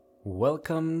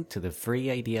Welcome to the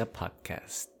Free Idea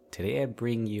Podcast. Today I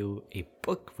bring you a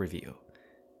book review.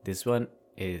 This one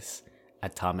is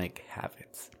Atomic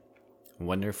Habits. A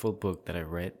wonderful book that I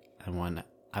read and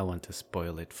I want to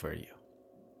spoil it for you.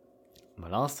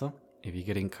 But also, if you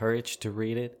get encouraged to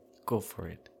read it, go for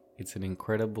it. It's an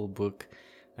incredible book.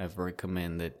 I've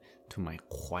recommended to my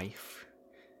wife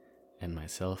and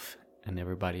myself and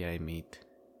everybody I meet,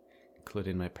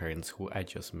 including my parents who I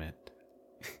just met.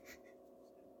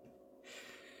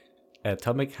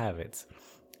 Atomic Habits.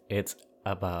 It's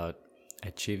about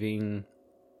achieving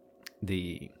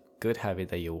the good habit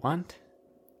that you want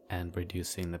and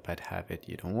reducing the bad habit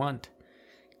you don't want.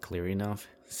 Clear enough,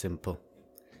 simple.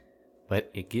 But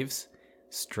it gives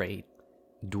straight,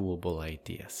 doable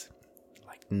ideas.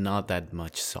 Like not that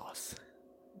much sauce.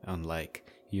 Unlike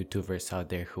YouTubers out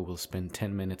there who will spend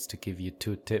 10 minutes to give you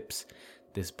 2 tips,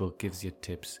 this book gives you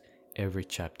tips every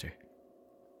chapter.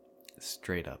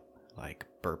 Straight up, like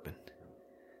bourbon.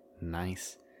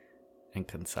 Nice and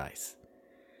concise.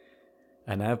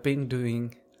 And I've been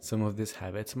doing some of these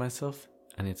habits myself,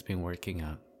 and it's been working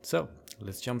out. So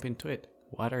let's jump into it.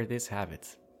 What are these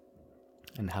habits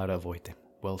and how to avoid them?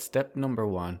 Well, step number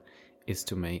 1 is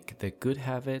to make the good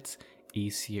habits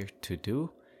easier to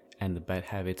do and the bad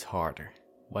habits harder.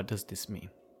 What does this mean?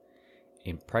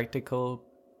 In practical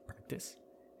practice,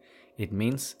 it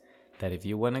means that if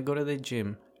you want to go to the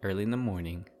gym early in the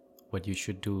morning, what you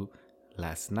should do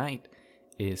last night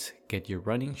is get your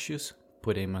running shoes,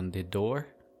 put them on the door,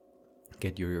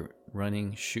 get your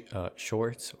running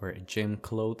shorts or gym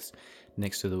clothes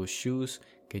next to those shoes,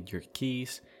 get your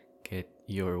keys, get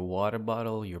your water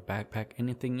bottle, your backpack,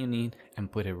 anything you need,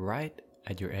 and put it right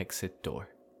at your exit door.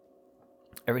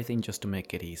 Everything just to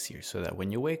make it easier so that when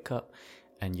you wake up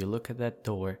and you look at that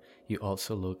door, you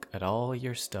also look at all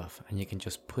your stuff and you can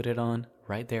just put it on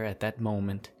right there at that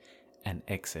moment and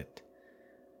exit.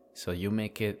 So you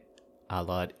make it a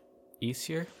lot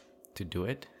easier to do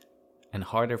it and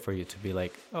harder for you to be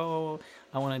like, oh,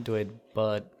 I want to do it,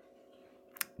 but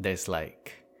there's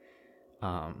like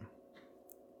a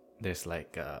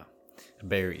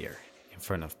barrier in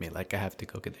front of me. Like I have to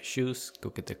go get the shoes,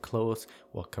 go get the clothes,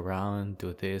 walk around,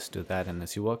 do this, do that. And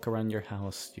as you walk around your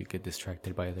house, you get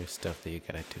distracted by other stuff that you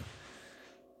gotta do.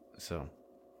 So,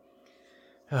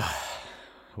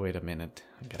 wait a minute,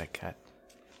 I got a cat.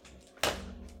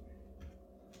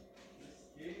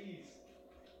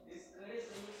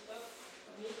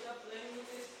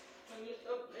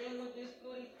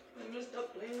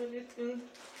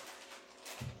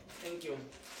 Thank you.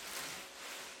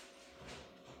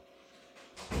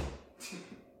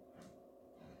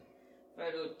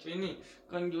 Pero Trini,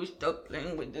 can you stop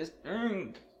playing with this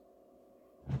thing?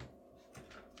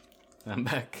 I'm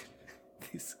back.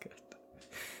 This cat.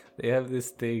 They have this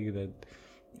thing that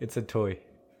it's a toy.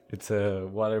 It's a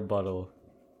water bottle.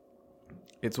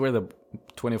 It's where the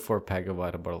 24 pack of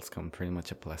water bottles come, pretty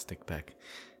much a plastic bag.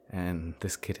 And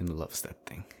this kitten loves that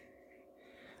thing.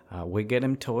 We get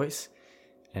him toys,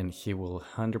 and he will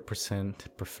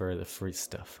 100% prefer the free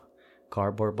stuff.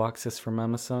 Cardboard boxes from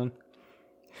Amazon,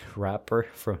 wrapper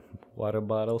from water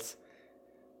bottles.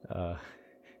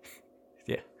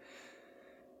 Yeah.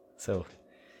 So,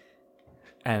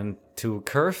 and to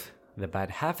curb the bad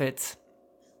habits,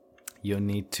 you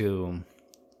need to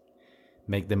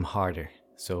make them harder.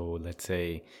 So let's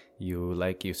say you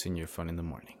like using your phone in the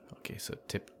morning. Okay, so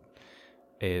tip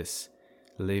is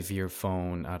leave your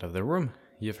phone out of the room.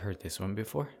 You've heard this one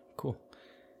before? Cool.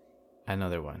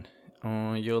 Another one.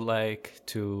 You like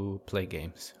to play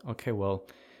games. Okay, well,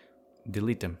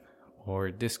 delete them or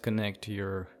disconnect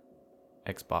your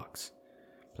Xbox,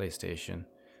 PlayStation,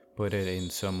 put it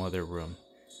in some other room.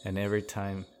 And every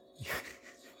time you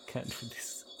can't do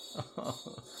this.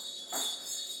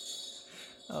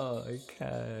 Oh,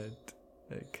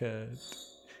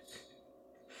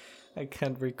 I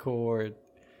can't record.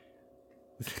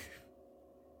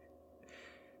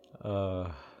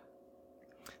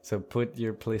 So put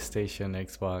your PlayStation,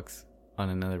 Xbox on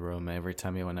another room. Every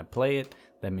time you want to play it,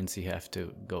 that means you have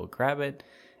to go grab it,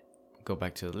 go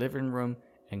back to the living room,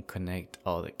 and connect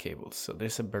all the cables. So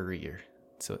there's a barrier.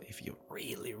 So if you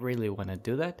really, really want to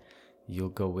do that, you'll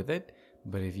go with it.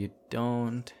 But if you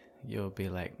don't, you'll be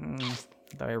like,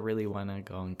 do I really want to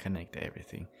go and connect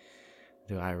everything?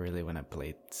 Do I really want to play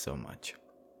it so much?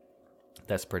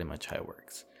 That's pretty much how it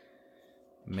works.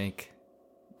 Make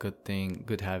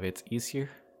good habits easier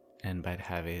and bad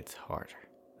habits harder.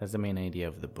 That's the main idea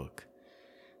of the book.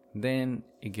 Then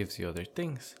it gives you other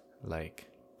things like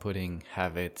putting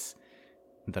habits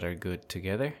that are good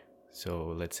together.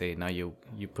 So let's say now you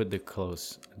put the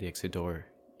clothes at the exit door,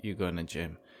 you go in the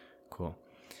gym. Cool.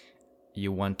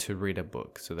 you want to read a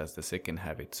book. So that's the second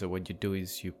habit. So what you do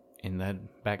is you, in that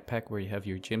backpack where you have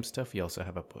your gym stuff, you also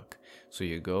have a book. So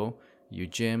you go, you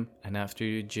gym, and after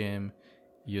you gym,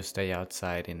 you stay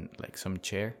outside in like some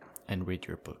chair and read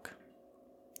your book.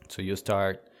 So you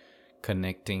start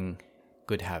connecting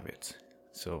good habits.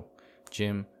 So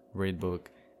gym, read book,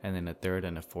 and then a third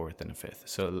and a fourth and a fifth.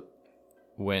 So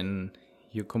when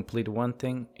you complete one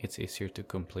thing, it's easier to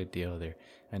complete the other,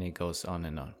 and it goes on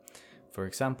and on. For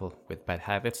example, with bad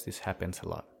habits, this happens a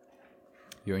lot.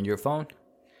 You're on your phone,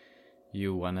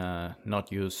 you wanna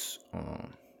not use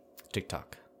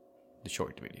TikTok, the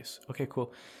short videos. Okay,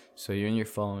 cool. So you're on your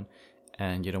phone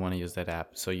and you don't want to use that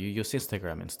app, so you use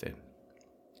Instagram instead,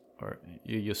 or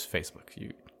you use Facebook.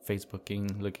 You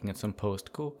Facebooking, looking at some posts.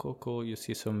 Cool. You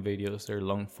see some videos, they're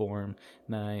long form,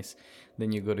 nice.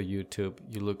 Then you go to YouTube,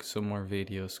 you look some more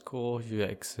videos. Cool. You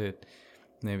exit.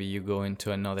 Maybe you go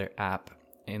into another app,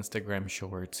 Instagram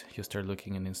Shorts. You start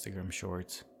looking at Instagram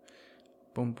Shorts.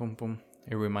 Boom.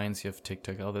 It reminds you of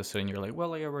TikTok. All of a sudden, you're like,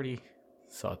 well, I already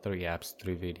saw 3 apps,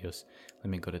 3 videos. Let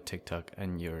me go to TikTok,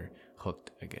 and you're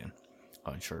hooked again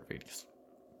on short videos.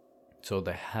 So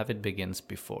the habit begins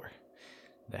before.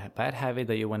 The bad habit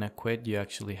that you want to quit, you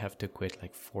actually have to quit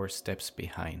like 4 steps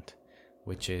behind,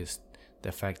 which is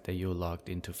the fact that you logged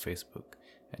into Facebook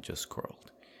and just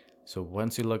scrolled. So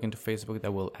once you log into Facebook,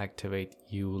 that will activate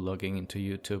you logging into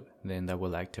YouTube. Then that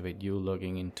will activate you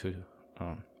logging into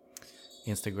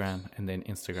Instagram. And then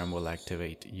Instagram will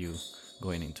activate you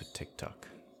going into TikTok.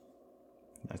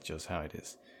 That's just how it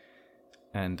is.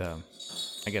 And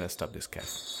I gotta stop this cat.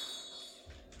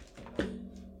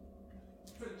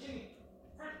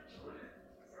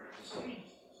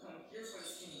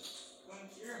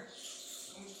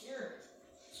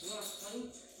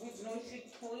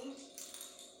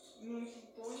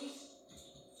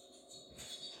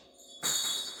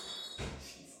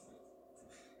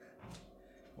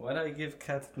 Why do I give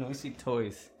cats noisy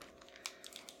toys?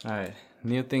 Alright,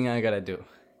 new thing I gotta do.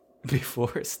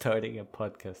 Before starting a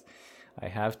podcast, I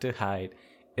have to hide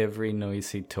every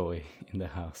noisy toy in the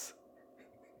house.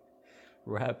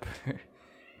 Wrapper,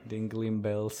 dingling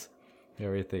bells,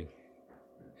 everything.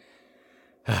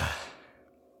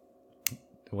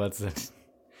 What's that?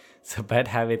 So bad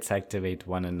habits activate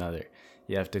one another.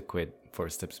 You have to quit 4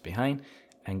 steps behind,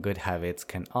 and good habits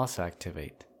can also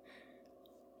activate.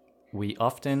 We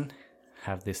often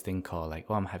have this thing called like,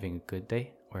 oh, I'm having a good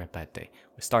day or a bad day.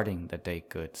 We're starting the day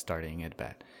good, starting it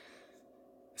bad.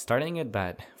 Starting it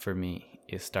bad for me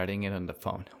is starting it on the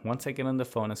phone. Once I get on the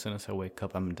phone, as soon as I wake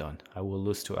up, I'm done. I will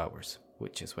lose 2 hours,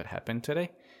 which is what happened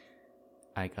today.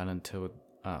 I got into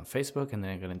Facebook, and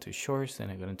then I got into Shorts, then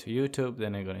I got into YouTube,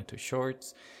 then I got into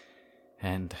Shorts,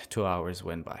 and 2 hours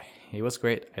went by. It was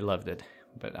great. I loved it.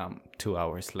 But I'm 2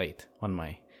 hours late on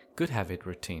my good habit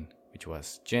routine, which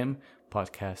was gym,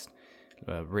 podcast,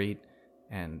 read,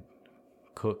 and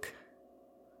cook,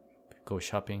 go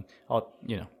shopping, all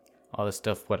the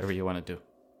stuff, whatever you want to do.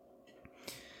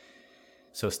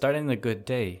 So starting a good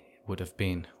day would have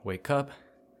been wake up,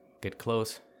 get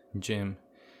clothes, gym,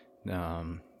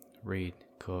 read,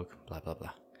 cook, blah, blah,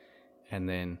 blah. And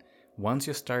then once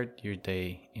you start your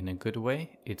day in a good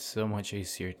way, it's so much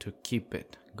easier to keep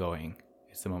it going.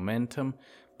 It's the momentum,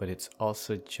 but it's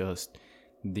also just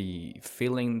the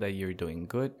feeling that you're doing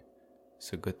good.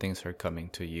 So good things are coming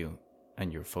to you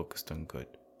and you're focused on good.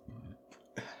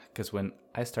 Because when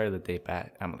I started the day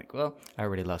bad, I'm like, well, I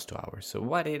already lost 2 hours. So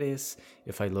what it is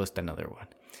if I lost another one?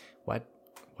 What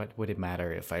would it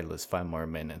matter if I lose 5 more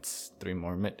minutes, 3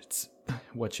 more minutes,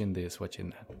 watching this, watching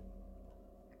that?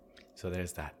 So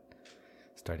there's that.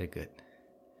 Started good.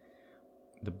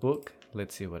 The book,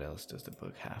 let's see what else does the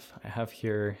book have. I have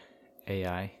here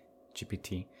AI,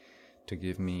 GPT, to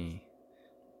give me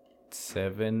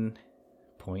 7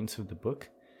 points of the book.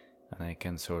 And I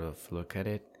can sort of look at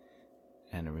it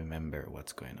and remember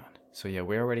what's going on. So yeah,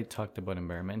 we already talked about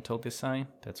environmental design.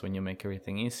 That's when you make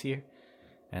everything easier.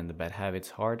 And the bad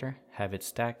habits harder. Habit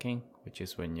stacking, which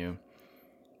is when you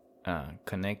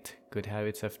connect good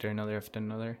habits after another.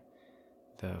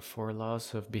 The 4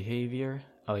 laws of behavior.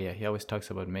 Oh yeah, he always talks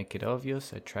about make it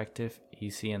obvious, attractive,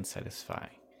 easy, and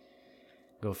satisfying.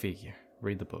 Go figure.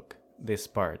 Read the book. This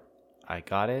part, I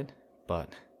got it,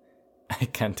 but I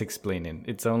can't explain it.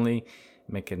 It's only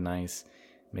make it nice,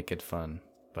 make it fun,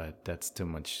 but that's too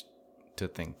much to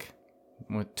think.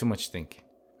 Too much thinking.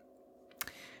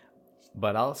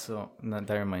 But also, that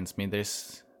reminds me,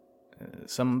 there's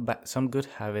some good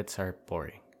habits are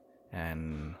boring,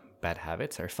 and bad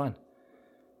habits are fun.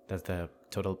 That's the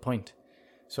total point.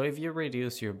 So if you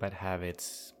reduce your bad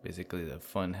habits, basically the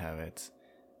fun habits,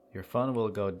 your fun will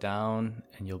go down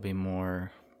and you'll be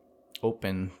more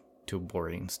open to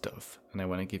boring stuff. And I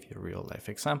want to give you a real life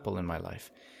example in my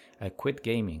life. I quit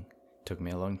gaming. Took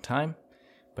me a long time,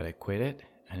 but I quit it,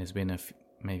 and it's been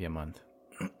maybe a month.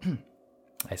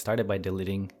 I started by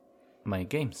deleting my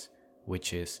games,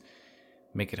 which is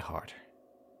make it hard.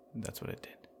 That's what I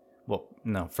did. Well,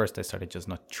 no, first I started just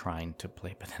not trying to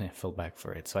play, but then I fell back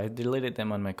for it. So I deleted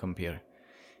them on my computer,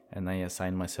 and I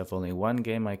assigned myself only one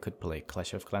game I could play,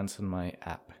 Clash of Clans on my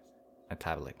app, a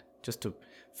tablet, just to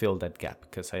fill that gap,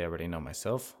 because I already know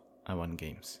myself. I want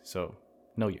games, so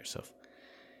know yourself.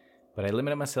 But I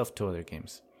limited myself to other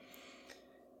games.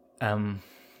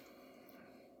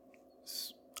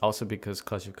 Also because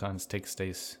Clash of Clans takes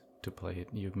days to play it.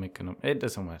 You make it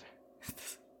doesn't matter.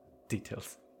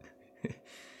 Details.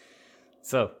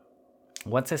 So,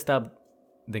 once I stopped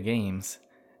the games,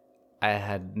 I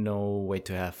had no way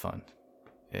to have fun.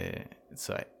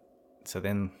 So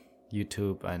then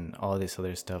YouTube and all this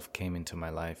other stuff came into my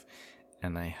life,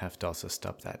 and I have to also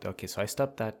stop that. Okay, so I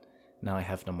stopped that. Now I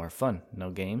have no more fun. No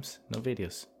games, no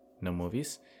videos, no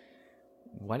movies.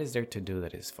 What is there to do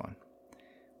that is fun?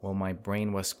 Well, my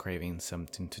brain was craving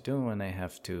something to do, and I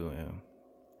have to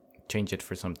change it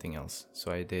for something else.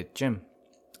 So I did gym,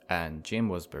 and gym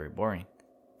was very boring.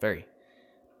 Very.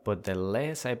 But the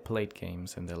less I played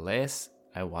games and the less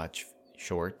I watched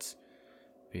shorts,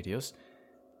 videos,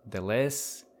 the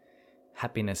less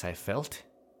happiness I felt,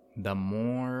 the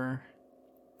more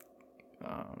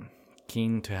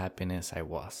keen to happiness I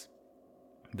was.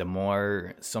 The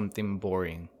more something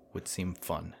boring would seem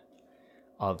fun.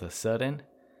 All of a sudden,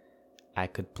 I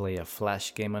could play a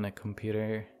flash game on a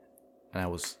computer and I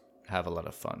was have a lot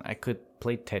of fun. I could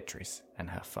play Tetris and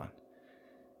have fun.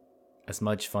 As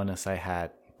much fun as I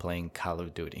had playing Call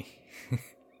of Duty.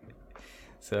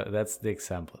 So that's the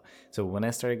example. So when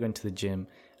I started going to the gym,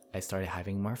 I started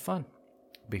having more fun.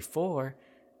 Before,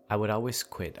 I would always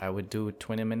quit. I would do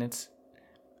 20 minutes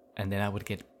and then I would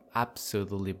get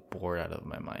absolutely bored out of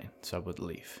my mind. So I would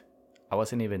leave. I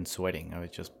wasn't even sweating. I was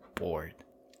just bored.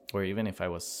 Or even if I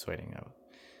was sweating,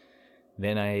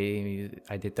 then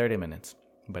I did 30 minutes,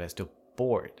 but I was still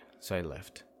bored, so I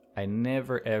left. I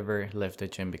never ever left the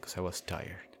gym because I was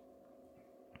tired.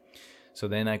 So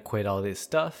then I quit all this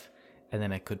stuff, and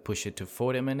then I could push it to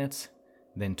 40 minutes,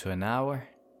 then to an hour,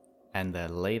 and the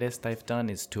latest I've done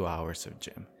is 2 hours of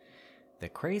gym. The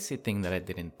crazy thing that I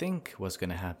didn't think was going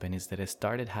to happen is that I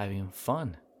started having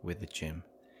fun with the gym.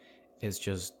 It's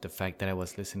just the fact that I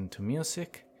was listening to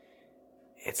music.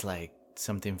 It's like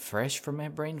something fresh for my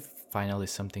brain, finally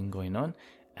something going on,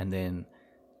 and then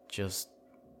just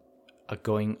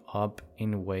going up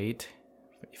in weight.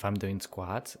 If I'm doing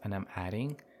squats and I'm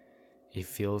adding, it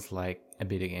feels like a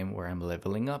video game where I'm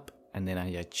leveling up, and then I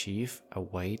achieve a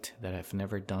weight that I've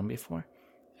never done before,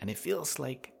 and it feels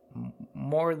like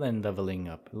more than leveling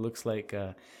up. It looks like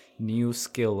a new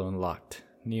skill unlocked,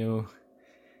 new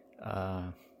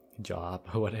job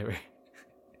or whatever.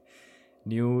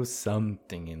 New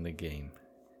something in the game.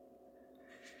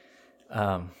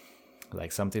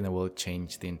 Like something that will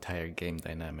change the entire game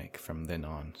dynamic from then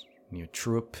on. New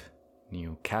troop,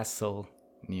 new castle,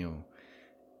 new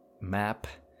map,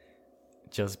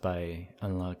 just by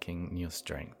unlocking new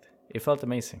strength. It felt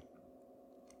amazing.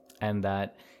 And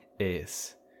that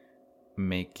is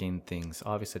making things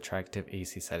obvious, attractive,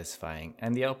 easy, satisfying,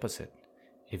 and the opposite.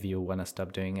 If you want to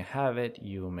stop doing a habit,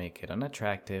 you make it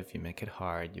unattractive, you make it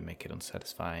hard, you make it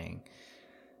unsatisfying.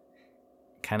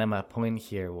 Kind of my point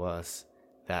here was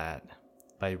that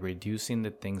by reducing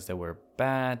the things that were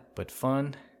bad but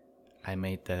fun, I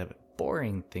made the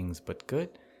boring things but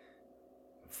good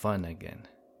fun again.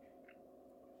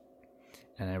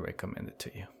 And I recommend it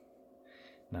to you.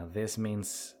 Now this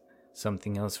means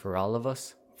something else for all of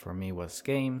us. For me, it was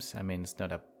games. I mean, it's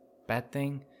not a bad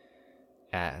thing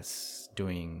as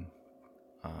doing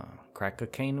crack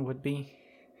cocaine would be,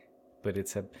 but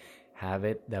it's a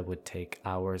habit that would take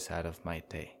hours out of my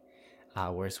day,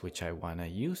 hours which I want to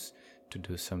use to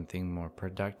do something more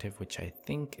productive, which I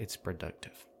think it's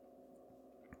productive.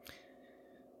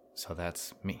 So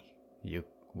that's me. You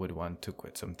would want to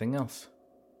quit something else.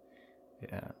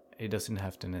 Yeah, it doesn't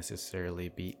have to necessarily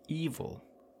be evil,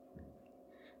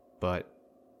 but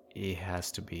it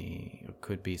has to be, or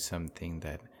could be something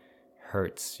that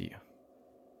hurts you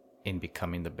in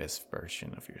becoming the best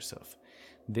version of yourself.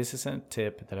 This is a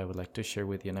tip that I would like to share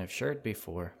with you, and I've shared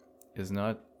before. It's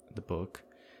not the book,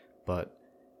 but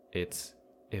it's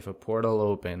if a portal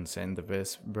opens and the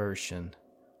best version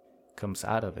comes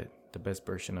out of it, the best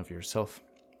version of yourself,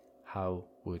 how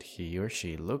would he or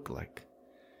she look like?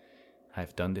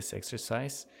 I've done this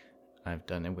exercise. I've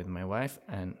done it with my wife,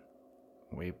 and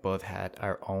we both had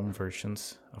our own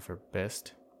versions of our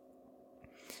best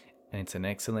and it's an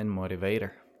excellent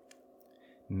motivator.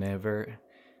 Never,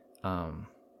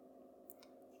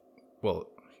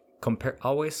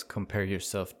 always compare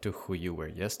yourself to who you were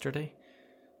yesterday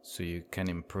so you can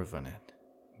improve on it,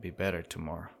 be better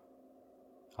tomorrow.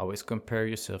 Always compare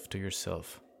yourself to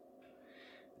yourself.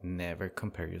 Never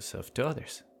compare yourself to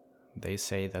others. They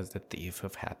say that's the thief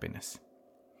of happiness.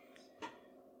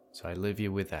 So I leave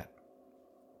you with that.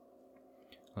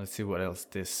 Let's see what else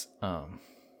this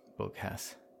book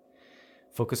has.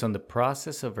 Focus on the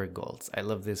process over goals. I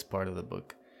love this part of the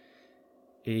book.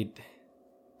 It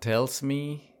tells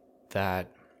me that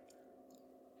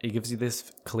it gives you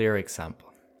this clear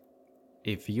example.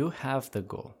 If you have the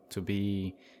goal to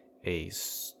be a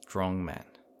strong man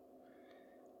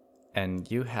and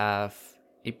you have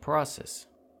a process,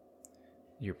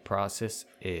 your process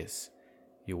is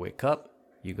you wake up,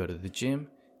 you go to the gym,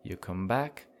 you come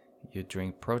back, you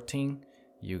drink protein,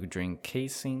 you drink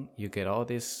casein, you get all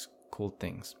these cool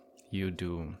things. You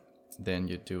do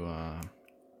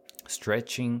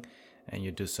stretching, and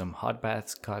you do some hot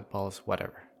baths, cold balls,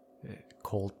 whatever.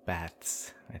 Cold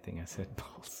baths. I think I said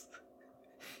balls.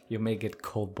 You may get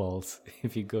cold balls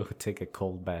if you go take a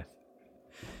cold bath.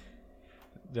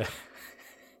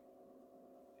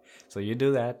 So you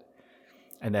do that,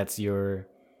 and that's your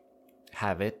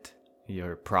habit,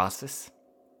 your process.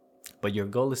 But your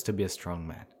goal is to be a strong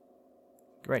man.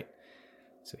 Great.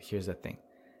 So here's the thing.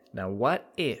 Now, what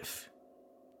if,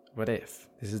 this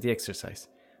is the exercise,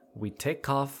 we take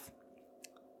off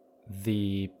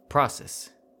the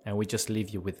process and we just leave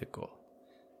you with the goal.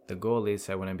 The goal is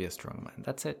I want to be a strong man.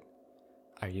 That's it.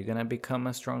 Are you going to become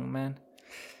a strong man?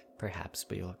 Perhaps,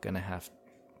 but you're going to have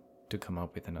to come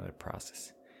up with another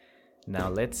process. Now,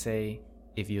 let's say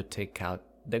if you take out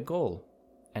the goal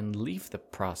and leave the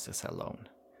process alone.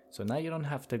 So now you don't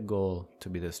have the goal to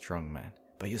be the strong man,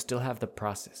 but you still have the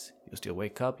process. You still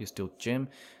wake up, you still gym,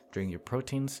 drink your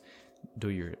proteins, do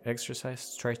your exercise,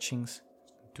 stretchings,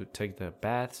 to take the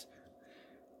baths.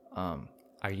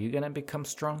 Are you going to become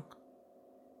strong?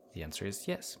 The answer is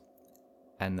yes.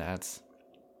 And that's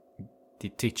the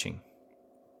teaching,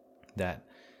 that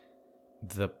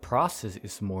the process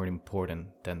is more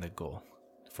important than the goal.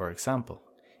 For example,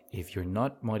 if you're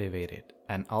not motivated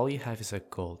and all you have is a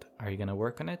goal, are you going to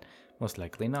work on it? Most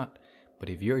likely not. But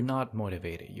if you're not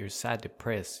motivated, you're sad,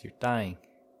 depressed, you're dying,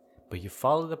 but you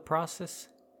follow the process,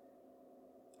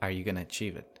 are you going to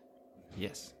achieve it?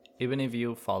 Yes. Even if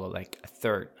you follow like a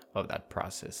third of that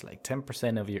process, like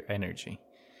 10% of your energy,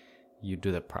 you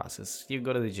do the process. You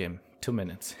go to the gym, 2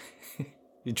 minutes.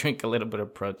 You drink a little bit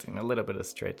of protein, a little bit of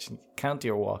stretch. You count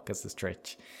your walk as a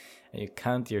stretch. And you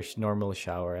count your normal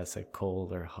shower as a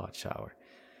cold or hot shower.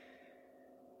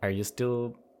 Are you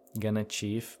still going to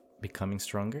achieve becoming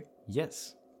stronger?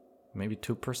 Yes. Maybe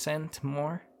 2%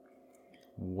 more.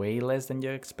 Way less than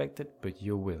you expected, but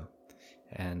you will.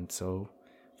 And so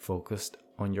focused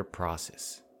on your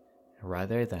process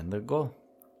rather than the goal.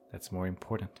 That's more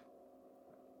important.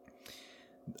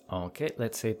 Okay,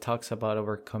 let's say it talks about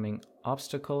overcoming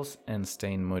obstacles and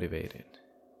staying motivated.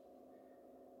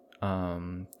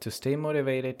 To stay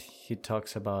motivated, he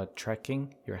talks about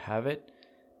tracking your habit,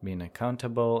 being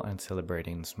accountable, and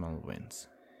celebrating small wins.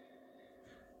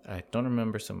 I don't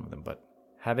remember some of them, but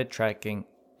habit tracking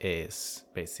is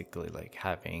basically like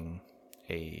having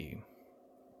a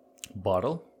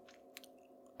bottle.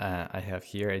 I have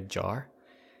here a jar,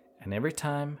 and every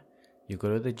time you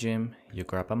go to the gym, you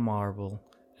grab a marble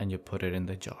and you put it in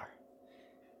the jar.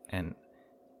 And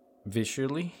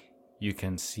visually, you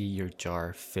can see your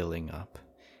jar filling up.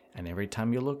 And every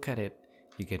time you look at it,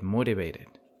 you get motivated.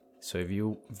 So if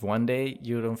one day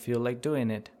you don't feel like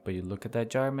doing it, but you look at that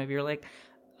jar, maybe you're like,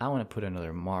 I want to put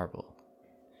another marble.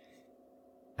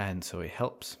 And so it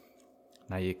helps.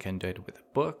 Now you can do it with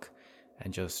a book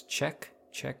and just check.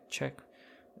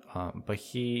 But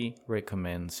he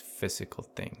recommends physical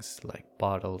things like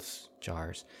bottles,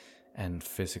 jars, and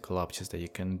physical objects that you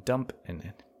can dump in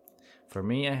it. For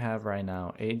me, I have right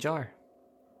now a jar.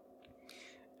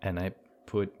 And I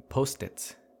put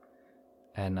Post-its.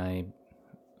 And I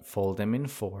fold them in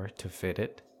 4 to fit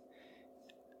it.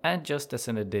 And just as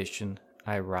an addition,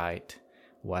 I write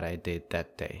what I did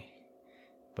that day.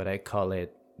 But I call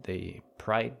it the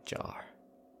pride jar,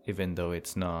 even though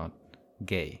it's not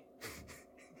gay.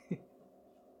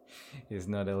 It's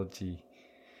not LG.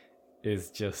 It's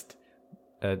just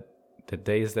the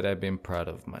days that I've been proud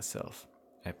of myself.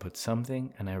 I put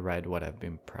something and I write what I've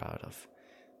been proud of.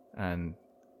 And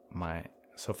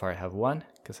so far I have 1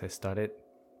 because I started.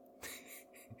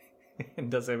 It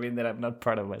doesn't mean that I'm not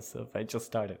proud of myself. I just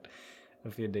started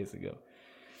a few days ago.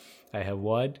 I have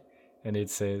 1 and it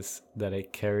says that I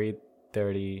carried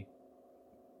 30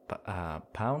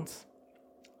 pounds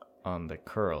on the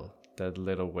curl, that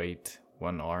little weight,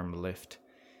 one arm lift.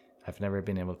 I've never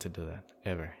been able to do that,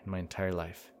 ever, in my entire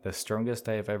life. The strongest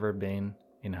I've ever been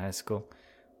in high school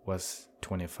was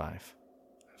 25.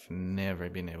 I've never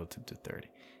been able to do 30.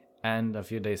 And a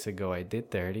few days ago, I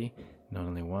did 30, not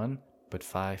only one, but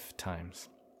 5 times.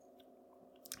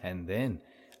 And then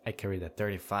I carried a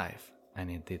 35, and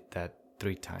I did that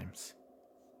 3 times.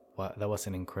 Wow, that was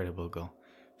an incredible goal.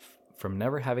 From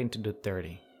never having to do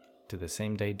 30 to the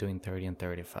same day doing 30 and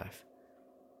 35.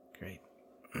 Great.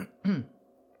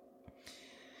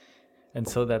 And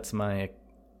so that's my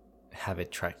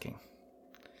habit tracking.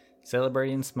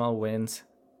 Celebrating small wins.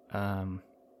 Don't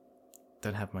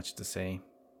have much to say.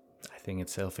 I think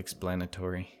it's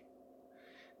self-explanatory.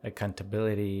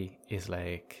 Accountability is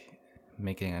like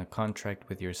making a contract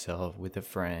with yourself, with a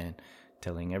friend,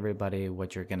 telling everybody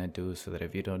what you're gonna do so that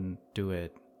if you don't do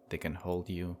it, they can hold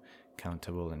you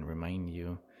accountable and remind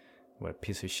you what a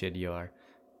piece of shit you are.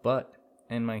 But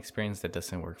in my experience, that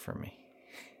doesn't work for me.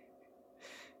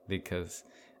 Because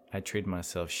I treat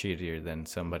myself shittier than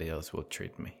somebody else will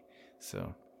treat me.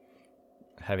 So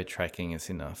habit tracking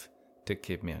is enough to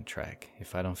keep me on track.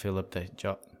 If I don't fill up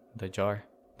the jar,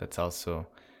 that's also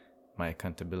my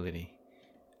accountability.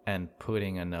 And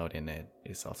putting a note in it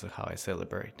is also how I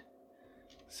celebrate.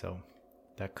 So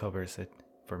that covers it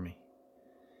for me.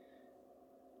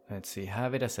 Let's see.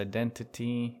 Habit as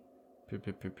identity.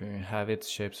 Habits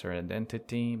shapes our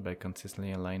identity by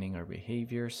consistently aligning our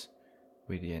behaviors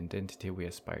with the identity we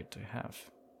aspire to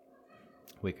have.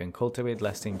 We can cultivate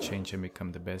lasting change and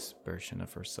become the best version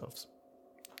of ourselves.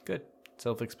 Good.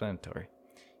 Self-explanatory.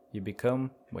 You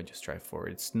become what you strive for.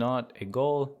 It's not a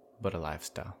goal, but a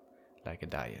lifestyle, like a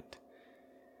diet.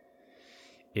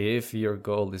 If your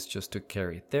goal is just to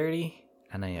carry 30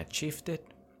 and I achieved it,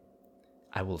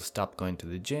 I will stop going to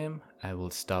the gym. I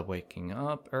will stop waking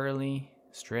up early,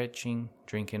 stretching,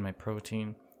 drinking my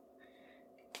protein.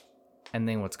 And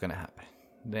then what's going to happen?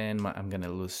 Then I'm going to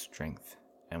lose strength.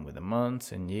 And with the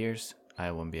months and years,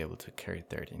 I won't be able to carry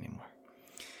 30 anymore.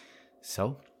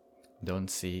 So, don't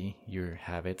see your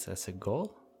habits as a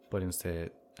goal, but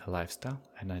instead a lifestyle,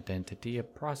 an identity, a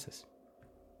process.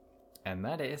 And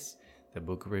that is the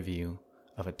book review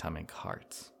of Atomic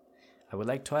Hearts. I would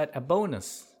like to add a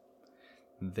bonus.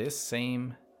 This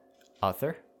same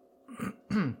author,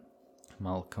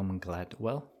 Malcolm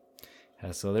Gladwell,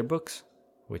 has other books,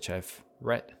 which I've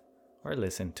read or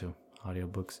listened to,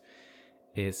 audiobooks.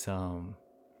 Is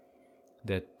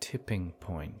The Tipping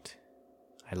Point.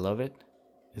 I love it.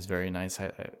 It's very nice.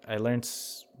 I learned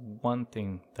one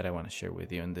thing that I want to share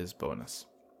with you in this bonus.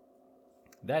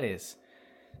 That is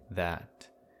that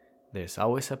there's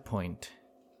always a point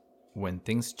when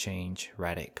things change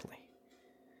radically.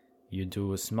 You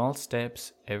do small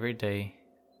steps every day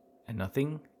and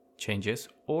nothing changes,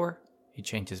 or it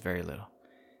changes very little.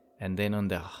 And then on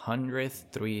the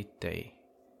 103rd day,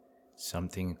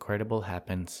 something incredible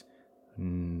happens.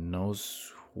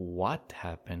 Knows what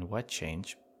happened, what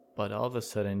changed, but all of a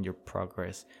sudden your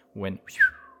progress went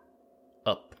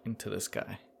up into the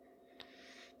sky.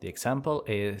 The example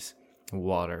is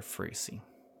water freezing.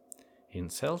 In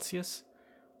Celsius,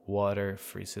 water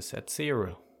freezes at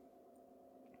 0.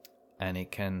 And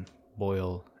it can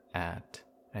boil at,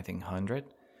 I think, 100.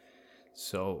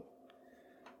 So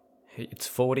it's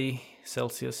 40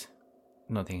 Celsius.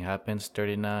 Nothing happens.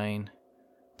 39,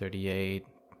 38,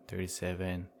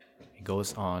 37. It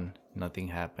goes on. Nothing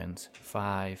happens.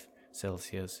 5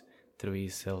 Celsius, 3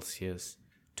 Celsius,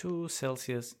 2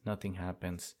 Celsius. Nothing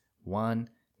happens. 1,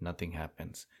 nothing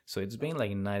happens. So it's been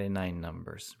like 99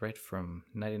 numbers, right? From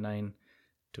 99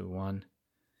 to 1.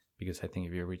 Because I think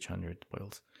if you reach 100, it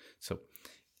boils. So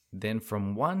then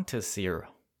from 1 to 0,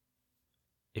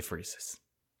 it freezes.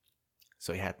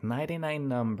 So it had 99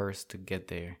 numbers to get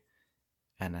there.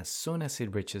 And as soon as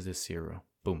it reaches the 0,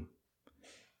 boom,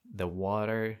 the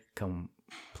water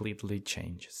completely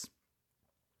changes.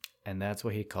 And that's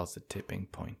what he calls the tipping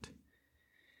point.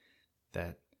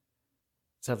 That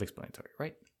self-explanatory,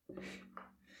 right?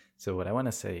 So what I want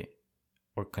to say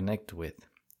or connect with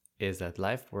is that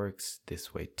life works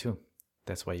this way too.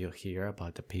 That's why you'll hear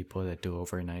about the people that do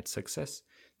overnight success.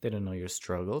 They don't know your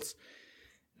struggles.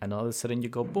 And all of a sudden you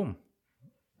go, boom.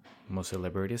 Most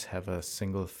celebrities have a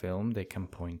single film they can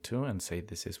point to and say,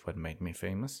 this is what made me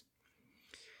famous.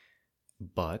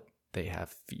 But they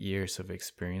have years of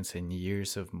experience and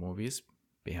years of movies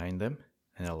behind them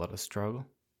and a lot of struggle.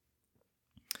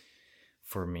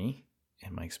 For me,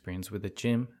 in my experience with the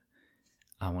gym,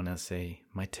 I want to say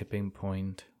my tipping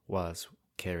point was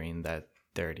carrying that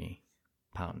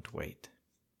 30-pound weight.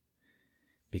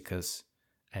 Because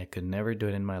I could never do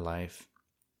it in my life.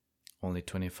 Only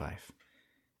 25.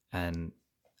 And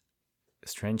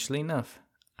strangely enough,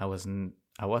 I wasn't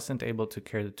able to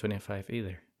carry the 25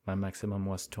 either. My maximum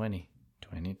was 20.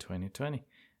 20, 20, 20.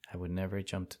 I would never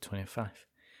jump to 25.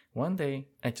 One day,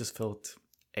 I just felt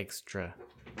extra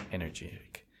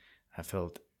energetic. I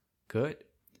felt good,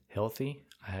 healthy.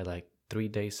 I had like 3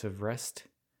 days of rest.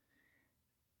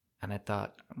 And I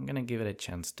thought, I'm going to give it a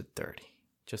chance to 30,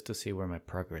 just to see where my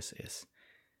progress is.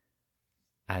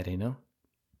 I didn't know.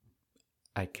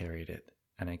 I carried it,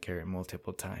 and I carried it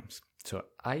multiple times. So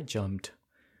I jumped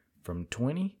from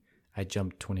 20, I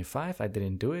jumped 25, I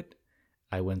didn't do it.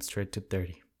 I went straight to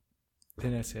 30.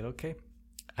 Then I said, okay,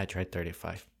 I tried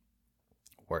 35.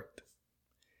 Worked.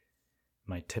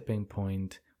 My tipping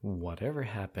point, whatever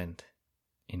happened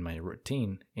in my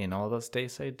routine, in all those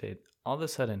days I did, all of a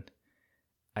sudden,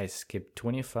 I skipped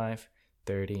 25,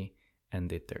 30, and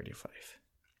did 35.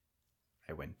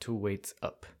 I went 2 weights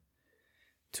up.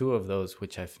 2 of those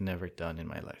which I've never done in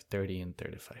my life, 30 and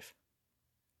 35.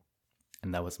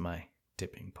 And that was my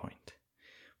tipping point.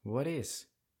 What is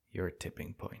your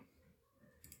tipping point?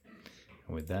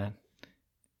 And with that,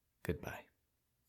 goodbye.